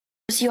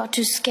You are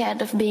too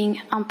scared of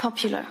being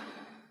unpopular.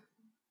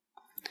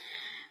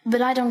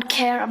 But I don't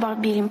care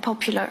about being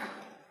popular.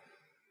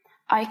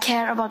 I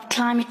care about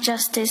climate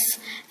justice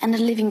and a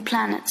living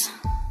planet.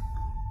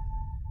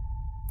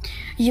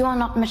 You are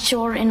not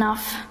mature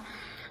enough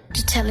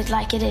to tell it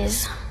like it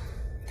is.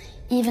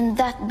 Even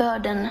that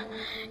burden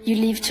you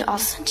leave to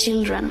us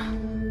children.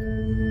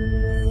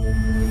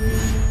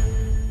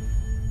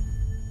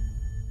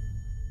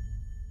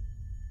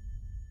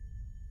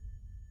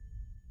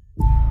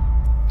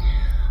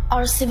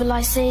 Our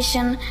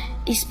civilization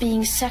is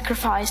being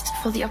sacrificed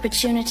for the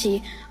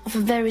opportunity of a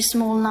very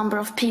small number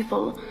of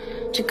people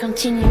to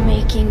continue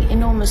making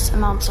enormous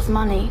amounts of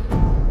money.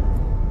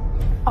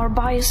 Our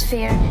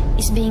biosphere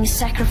is being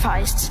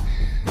sacrificed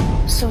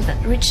so that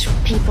rich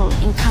people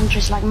in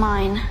countries like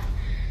mine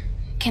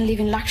can live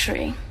in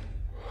luxury.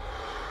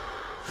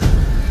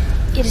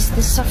 It is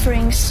the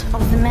sufferings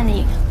of the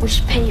many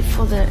which pay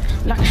for the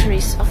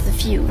luxuries of the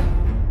few.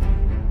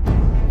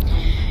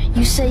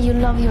 You say you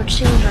love your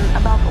children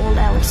above all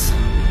else,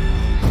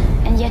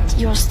 and yet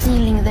you are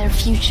stealing their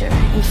future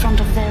in front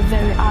of their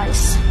very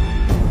eyes.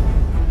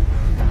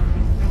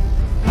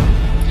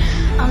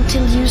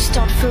 Until you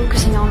start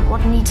focusing on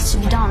what needs to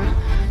be done,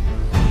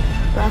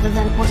 rather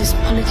than what is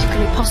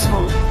politically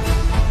possible,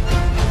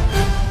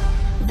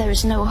 there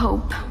is no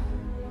hope.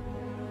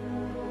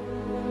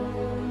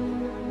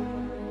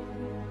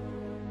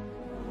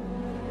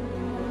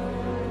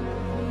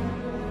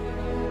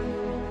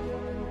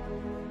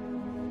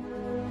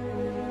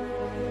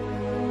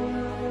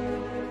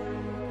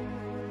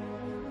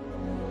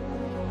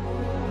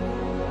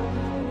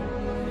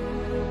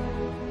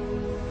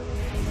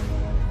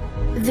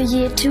 The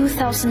year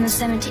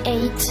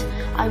 2078,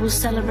 I will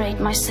celebrate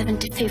my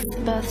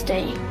 75th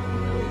birthday.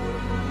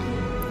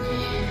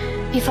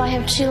 If I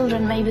have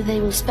children, maybe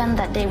they will spend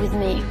that day with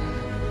me.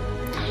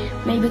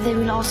 Maybe they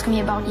will ask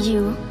me about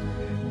you.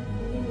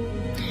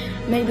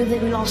 Maybe they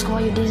will ask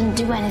why you didn't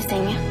do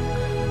anything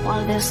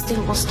while there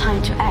still was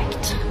time to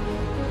act.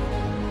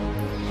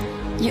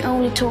 You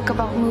only talk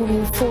about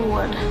moving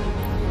forward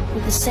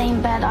with the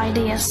same bad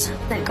ideas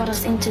that got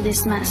us into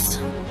this mess,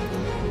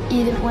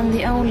 even when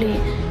the only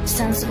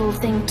sensible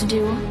thing to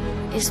do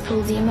is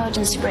pull the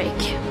emergency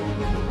brake.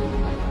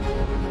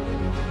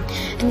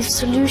 And if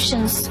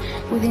solutions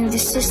within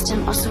this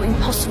system are so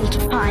impossible to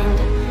find,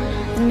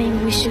 then maybe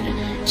we should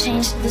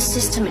change the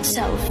system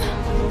itself.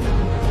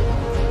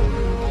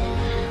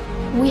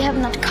 We have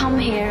not come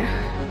here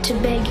to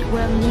beg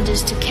world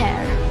leaders to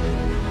care.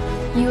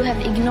 You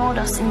have ignored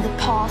us in the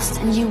past,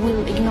 and you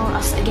will ignore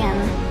us again.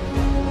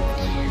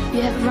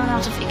 You have run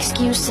out of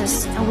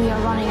excuses, and we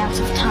are running out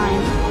of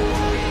time.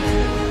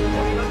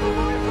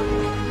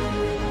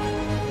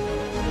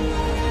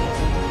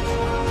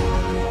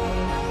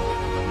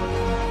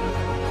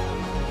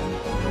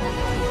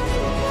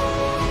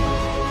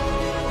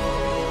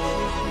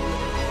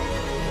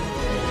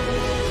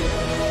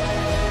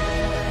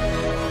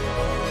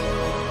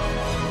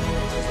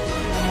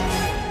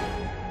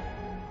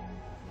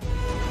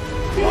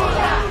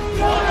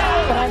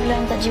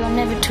 That you are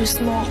never too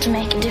small to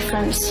make a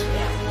difference.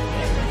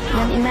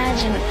 Then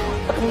imagine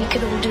what we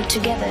could all do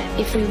together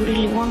if we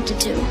really wanted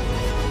to.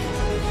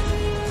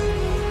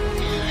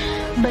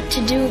 But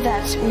to do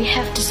that, we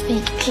have to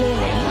speak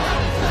clearly,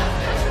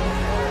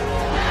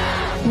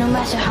 no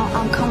matter how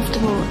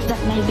uncomfortable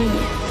that may be.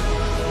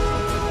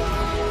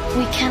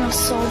 We cannot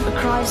solve a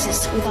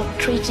crisis without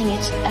treating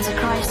it as a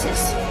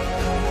crisis.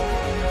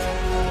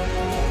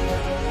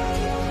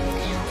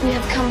 We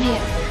have come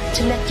here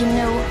to let you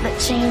know that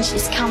change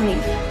is coming,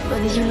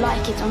 whether you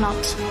like it or not.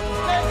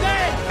 And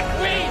then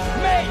we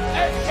make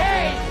a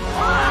change!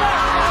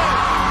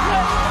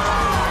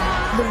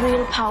 The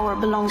real power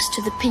belongs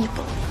to the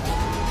people.